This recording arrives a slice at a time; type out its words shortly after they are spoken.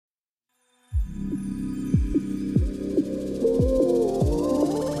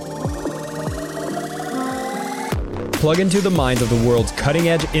plug into the minds of the world's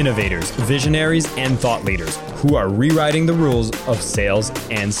cutting-edge innovators, visionaries, and thought leaders who are rewriting the rules of sales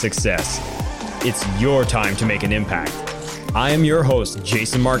and success. It's your time to make an impact. I am your host,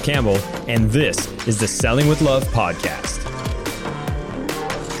 Jason Marc Campbell, and this is the Selling with Love podcast.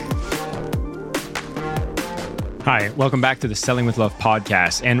 Hi, welcome back to the Selling with Love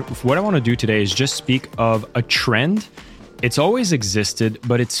podcast. And what I want to do today is just speak of a trend. It's always existed,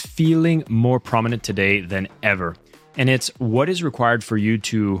 but it's feeling more prominent today than ever. And it's what is required for you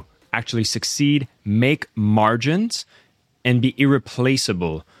to actually succeed, make margins, and be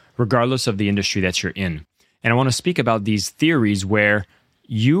irreplaceable, regardless of the industry that you're in. And I want to speak about these theories where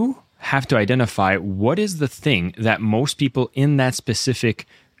you have to identify what is the thing that most people in that specific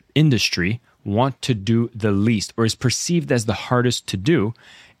industry want to do the least, or is perceived as the hardest to do,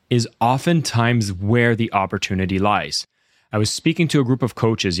 is oftentimes where the opportunity lies. I was speaking to a group of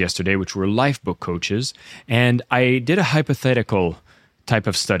coaches yesterday, which were lifebook coaches, and I did a hypothetical type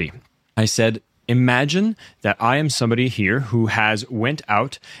of study. I said, imagine that I am somebody here who has went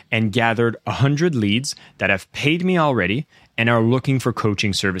out and gathered 100 leads that have paid me already and are looking for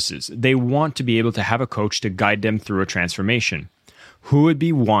coaching services. They want to be able to have a coach to guide them through a transformation. Who would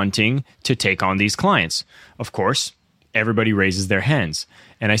be wanting to take on these clients? Of course, everybody raises their hands.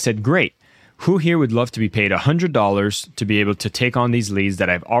 And I said, great. Who here would love to be paid $100 to be able to take on these leads that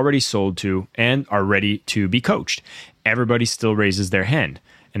I've already sold to and are ready to be coached? Everybody still raises their hand.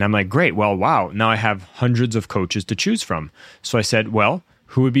 And I'm like, great, well, wow, now I have hundreds of coaches to choose from. So I said, well,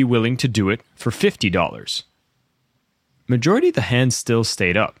 who would be willing to do it for $50? Majority of the hands still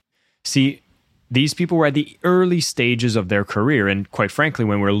stayed up. See, these people were at the early stages of their career, and quite frankly,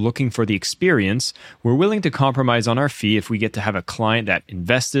 when we're looking for the experience, we're willing to compromise on our fee if we get to have a client that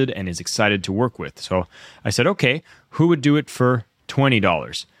invested and is excited to work with. So I said, okay, who would do it for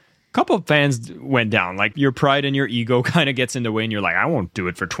 $20? A couple of fans went down, like your pride and your ego kind of gets in the way, and you're like, I won't do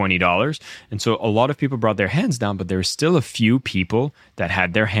it for $20. And so a lot of people brought their hands down, but there's still a few people that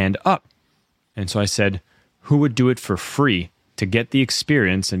had their hand up. And so I said, who would do it for free to get the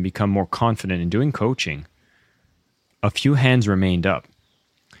experience and become more confident in doing coaching? A few hands remained up.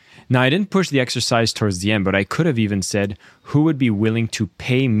 Now, I didn't push the exercise towards the end, but I could have even said, who would be willing to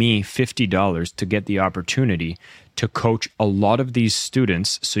pay me $50 to get the opportunity to coach a lot of these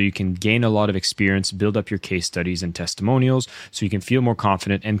students so you can gain a lot of experience, build up your case studies and testimonials so you can feel more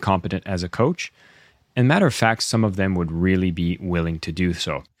confident and competent as a coach? And matter of fact, some of them would really be willing to do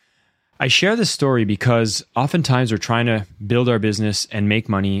so. I share this story because oftentimes we're trying to build our business and make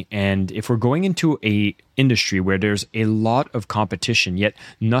money, and if we're going into an industry where there's a lot of competition, yet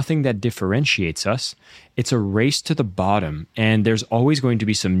nothing that differentiates us, it's a race to the bottom, and there's always going to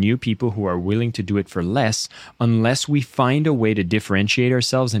be some new people who are willing to do it for less unless we find a way to differentiate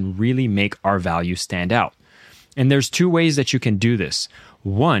ourselves and really make our value stand out. And there's two ways that you can do this.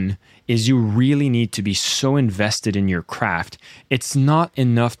 One is you really need to be so invested in your craft. It's not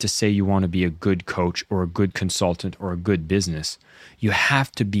enough to say you want to be a good coach or a good consultant or a good business. You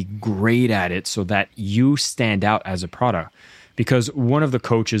have to be great at it so that you stand out as a product. Because one of the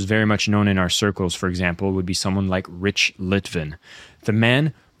coaches very much known in our circles, for example, would be someone like Rich Litvin. The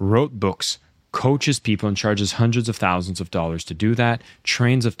man wrote books, coaches people and charges hundreds of thousands of dollars to do that,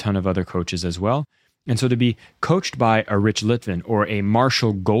 trains a ton of other coaches as well. And so to be coached by a Rich Litvin or a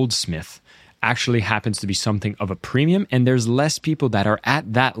Marshall Goldsmith actually happens to be something of a premium, and there's less people that are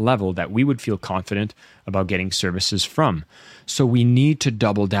at that level that we would feel confident about getting services from. So we need to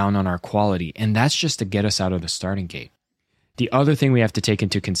double down on our quality, and that's just to get us out of the starting gate. The other thing we have to take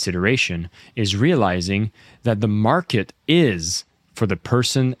into consideration is realizing that the market is for the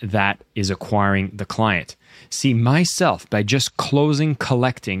person that is acquiring the client. See, myself, by just closing,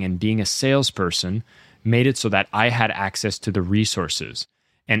 collecting, and being a salesperson, made it so that I had access to the resources.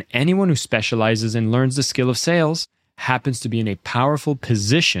 And anyone who specializes and learns the skill of sales happens to be in a powerful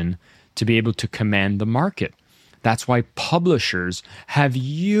position to be able to command the market. That's why publishers have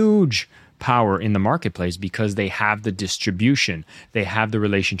huge power in the marketplace, because they have the distribution, they have the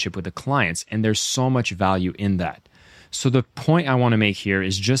relationship with the clients, and there's so much value in that. So the point I want to make here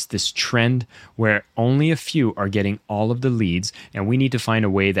is just this trend where only a few are getting all of the leads, and we need to find a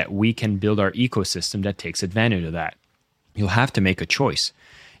way that we can build our ecosystem that takes advantage of that. You'll have to make a choice.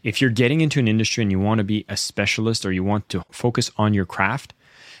 If you're getting into an industry and you want to be a specialist or you want to focus on your craft,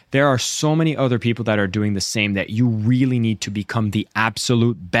 there are so many other people that are doing the same that you really need to become the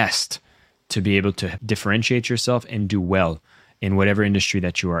absolute best to be able to differentiate yourself and do well in whatever industry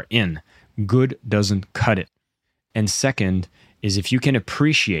that you are in. Good doesn't cut it. And second is if you can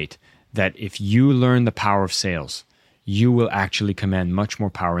appreciate that if you learn the power of sales, you will actually command much more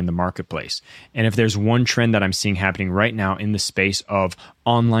power in the marketplace. And if there's one trend that I'm seeing happening right now in the space of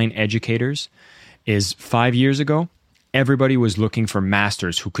online educators, is 5 years ago, everybody was looking for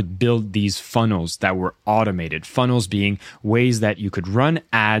masters who could build these funnels that were automated. Funnels being ways that you could run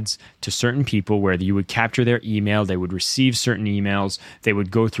ads to certain people where you would capture their email, they would receive certain emails, they would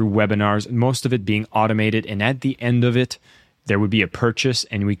go through webinars, most of it being automated. And at the end of it, there would be a purchase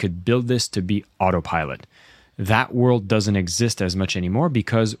and we could build this to be autopilot. That world doesn't exist as much anymore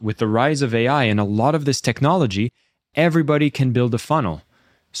because with the rise of AI and a lot of this technology, everybody can build a funnel.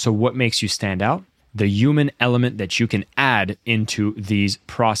 So what makes you stand out? The human element that you can add into these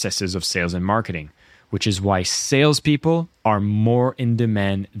processes of sales and marketing, which is why salespeople are more in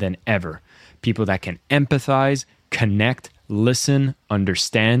demand than ever. People that can empathize, connect, listen,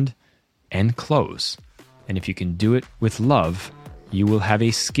 understand, and close. And if you can do it with love, you will have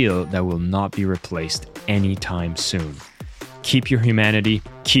a skill that will not be replaced anytime soon. Keep your humanity,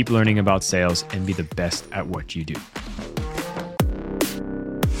 keep learning about sales, and be the best at what you do.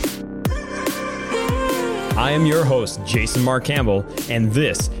 I am your host, Jason Marc Campbell, and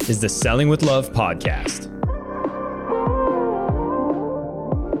this is the Selling with Love podcast.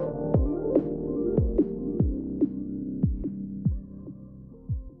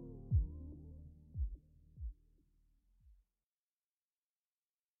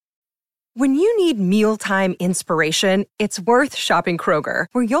 When you need mealtime inspiration, it's worth shopping Kroger,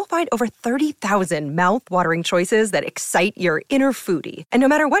 where you'll find over 30,000 mouth-watering choices that excite your inner foodie. And no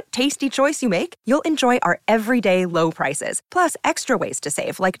matter what tasty choice you make, you'll enjoy our everyday low prices, plus extra ways to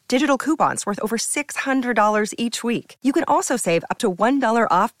save, like digital coupons worth over $600 each week. You can also save up to $1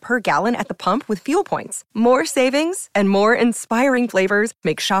 off per gallon at the pump with fuel points. More savings and more inspiring flavors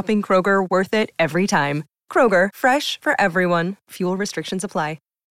make shopping Kroger worth it every time. Kroger, fresh for everyone. Fuel restrictions apply.